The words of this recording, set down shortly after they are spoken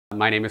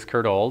My name is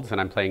Curt Olds, and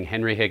I'm playing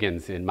Henry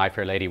Higgins in My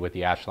Fair Lady with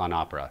the Ashlon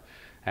Opera,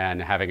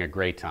 and having a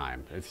great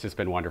time. It's just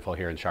been wonderful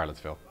here in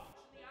Charlottesville.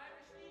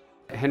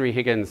 Henry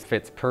Higgins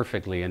fits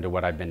perfectly into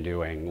what I've been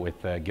doing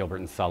with the Gilbert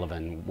and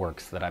Sullivan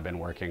works that I've been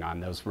working on,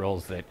 those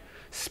roles that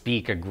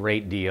speak a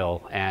great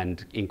deal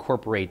and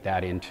incorporate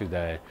that into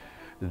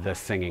the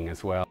singing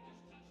as well.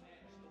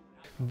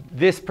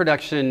 This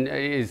production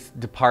is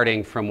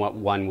departing from what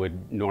one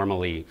would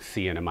normally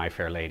see in a My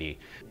Fair Lady.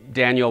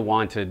 Daniel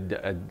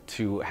wanted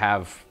to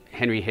have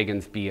Henry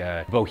Higgins be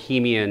a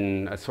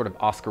bohemian, a sort of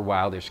Oscar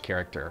Wilde-ish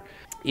character.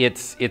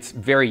 It's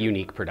very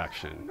unique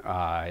production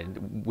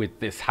with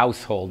this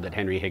household that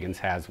Henry Higgins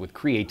has with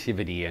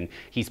creativity, and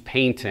he's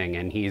painting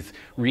and he's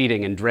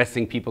reading and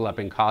dressing people up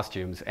in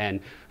costumes, and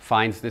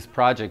finds this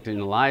project in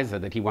Eliza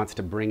that he wants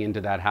to bring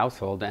into that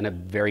household, and a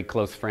very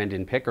close friend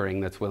in Pickering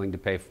that's willing to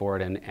pay for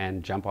it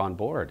and jump on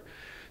board.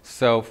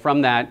 So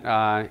from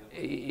that,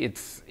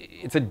 it's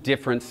a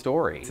different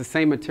story. It's the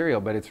same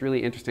material, but it's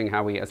really interesting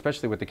how we,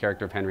 especially with the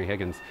character of Henry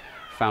Higgins,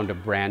 found a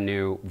brand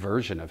new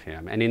version of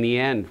him. And in the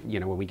end,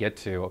 you know, when we get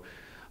to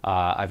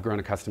I've Grown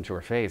Accustomed to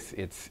Her Face,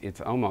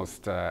 it's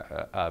almost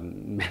a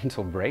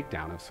mental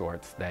breakdown of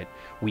sorts that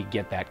we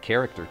get that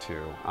character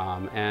to.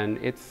 And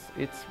it's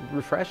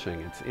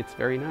refreshing, it's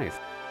very nice.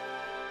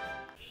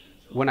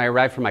 When I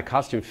arrived for my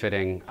costume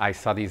fitting, I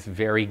saw these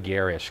very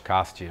garish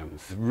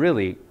costumes,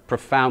 really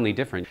profoundly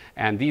different.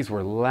 And these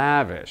were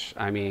lavish.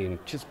 I mean,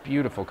 just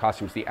beautiful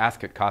costumes. The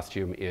Ascot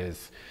costume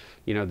is,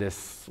 you know,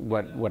 this,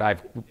 what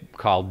I've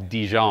called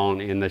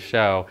Dijon in the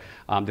show,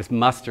 this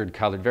mustard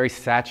colored, very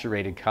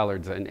saturated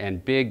colors,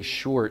 and big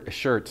short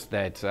shirts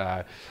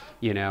that,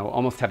 you know,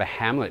 almost have a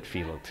Hamlet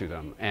feel to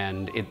them,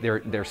 and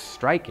they're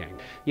striking.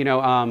 You know,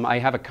 I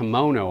have a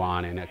kimono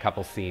on in a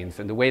couple scenes,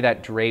 and the way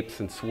that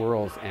drapes and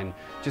swirls and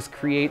just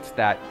creates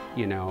that,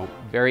 you know,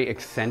 very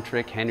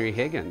eccentric Henry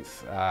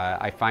Higgins.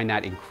 I find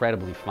that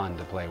incredibly fun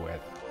to play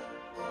with.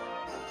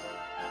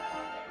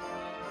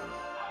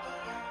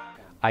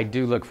 I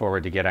do look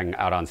forward to getting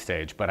out on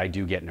stage, but I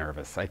do get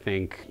nervous. I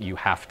think you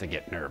have to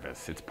get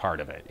nervous. It's part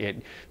of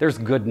it. There's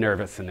good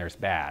nervous and there's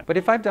bad. But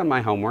if I've done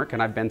my homework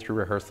and I've been through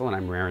rehearsal and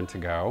I'm raring to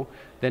go,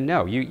 then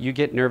no, you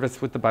get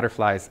nervous with the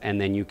butterflies, and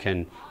then you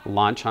can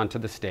launch onto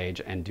the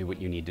stage and do what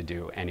you need to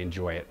do and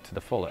enjoy it to the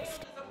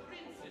fullest.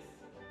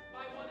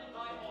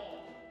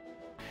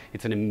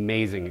 It's an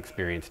amazing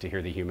experience to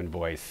hear the human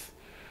voice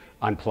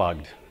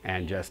unplugged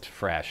and just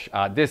fresh.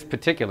 This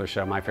particular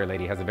show, My Fair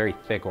Lady, has a very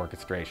thick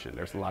orchestration.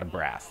 There's a lot of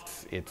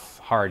brass. It's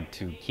hard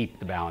to keep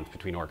the balance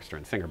between orchestra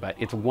and singer, but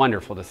it's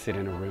wonderful to sit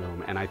in a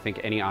room, and I think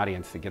any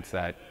audience that gets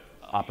that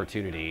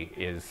opportunity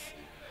is,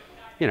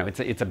 you know,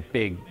 it's a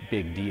big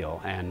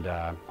deal, and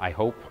I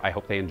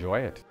hope they enjoy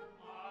it.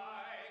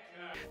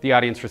 The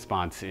audience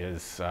response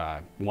is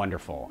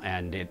wonderful,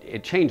 and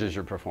it changes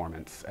your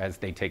performance as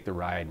they take the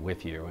ride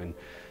with you. And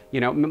you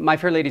know, My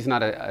Fair Lady's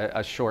not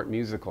a short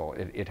musical.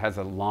 It has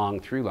a long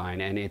through line,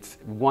 and it's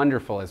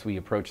wonderful as we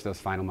approach those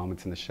final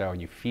moments in the show,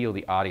 and you feel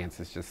the audience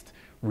is just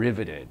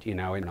riveted, you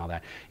know, and all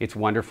that. It's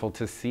wonderful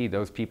to see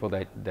those people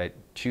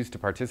that choose to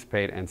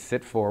participate and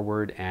sit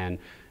forward, and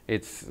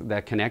it's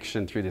that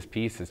connection through this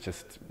piece is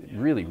just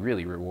really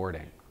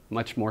rewarding,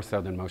 much more so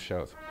than most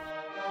shows.